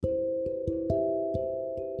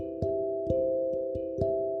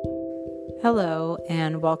Hello,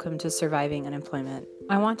 and welcome to Surviving Unemployment.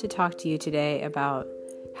 I want to talk to you today about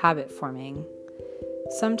habit forming.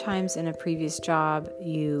 Sometimes in a previous job,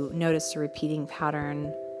 you noticed a repeating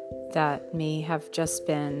pattern that may have just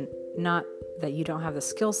been not that you don't have the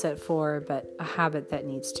skill set for, but a habit that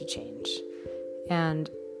needs to change. And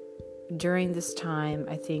during this time,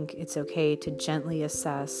 I think it's okay to gently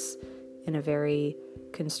assess in a very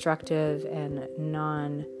constructive and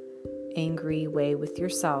non-angry way with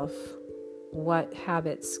yourself what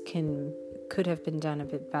habits could have been done a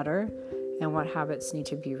bit better and what habits need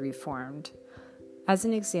to be reformed. As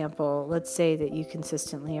an example, let's say that you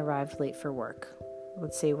consistently arrived late for work.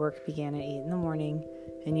 Let's say work began at 8 in the morning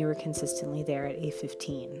and you were consistently there at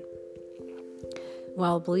 8:15.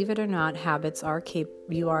 Well, believe it or not,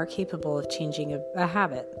 you are capable of changing a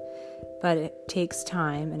habit, but it takes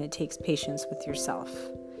time and it takes patience with yourself.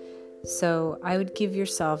 So I would give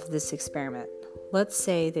yourself this experiment. Let's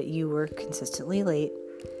say that you were consistently late,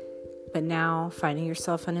 but now finding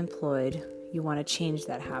yourself unemployed, you want to change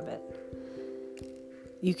that habit.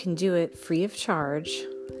 You can do it free of charge,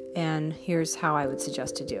 and here's how I would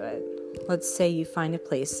suggest to do it. Let's say you find a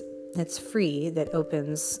place that's free that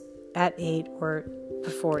opens at 8 or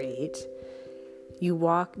before 8. You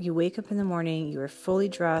wake up in the morning, you are fully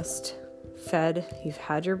dressed, fed, you've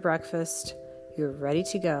had your breakfast, you're ready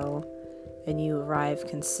to go, and you arrive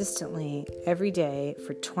consistently every day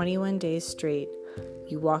for 21 days straight.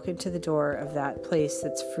 You walk into the door of that place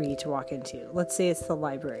that's free to walk into. Let's say it's the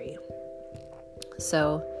library.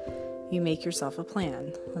 So you make yourself a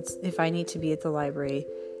plan. If I need to be at the library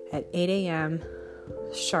at 8 a.m.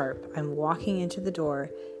 sharp, I'm walking into the door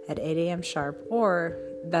at 8 a.m. sharp, or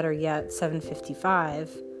better yet, 7:55,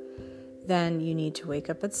 then you need to wake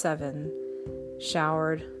up at 7,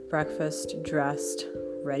 showered, breakfast, dressed,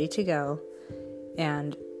 ready to go,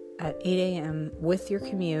 and at 8 a.m. with your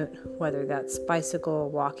commute, whether that's bicycle,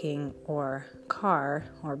 walking, or car,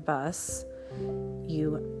 or bus,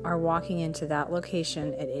 you are walking into that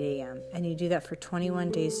location at 8 a.m. and you do that for 21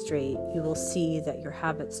 days straight. You will see that your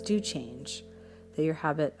habits do change, that your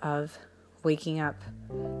habit of waking up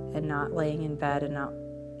and not laying in bed and not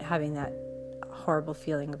having that horrible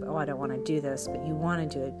feeling of, I don't want to do this, but you want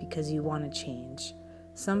to do it because you want to change.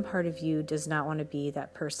 Some part of you does not want to be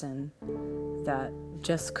that person that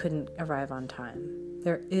just couldn't arrive on time.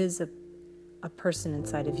 There is a person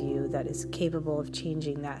inside of you that is capable of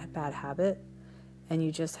changing that bad habit, and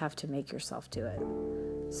you just have to make yourself do it.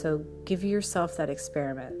 So give yourself that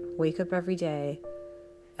experiment. Wake up every day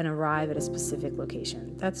and arrive at a specific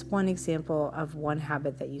location. That's one example of one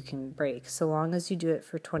habit that you can break, so long as you do it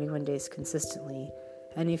for 21 days consistently.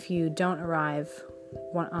 And if you don't arrive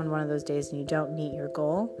on one of those days and you don't meet your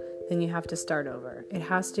goal, then you have to start over. It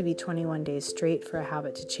has to be 21 days straight for a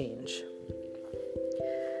habit to change.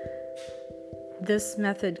 This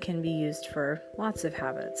method can be used for lots of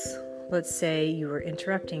habits. Let's say you were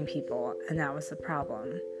interrupting people and that was a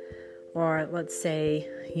problem. Or let's say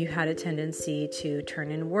you had a tendency to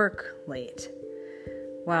turn in work late.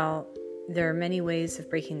 Well, there are many ways of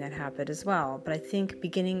breaking that habit as well, but I think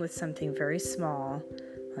beginning with something very small,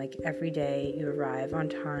 like every day you arrive on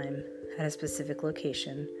time at a specific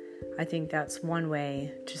location, I think that's one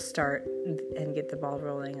way to start and get the ball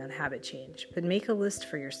rolling on habit change. But make a list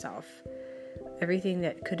for yourself. Everything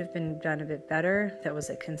that could have been done a bit better, that was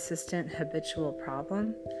a consistent habitual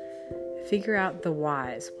problem. Figure out the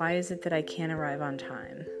whys. Why is it that I can't arrive on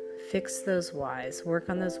time? Fix those whys, work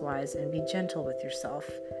on those whys, and be gentle with yourself.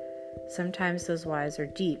 Sometimes those whys are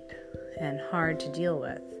deep and hard to deal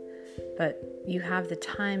with, but you have the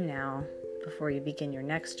time now before you begin your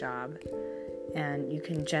next job, and you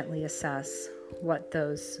can gently assess what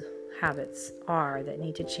those habits are that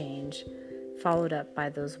need to change, followed up by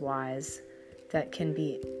those whys that can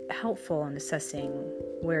be helpful in assessing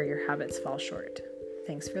where your habits fall short.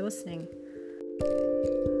 Thanks for listening.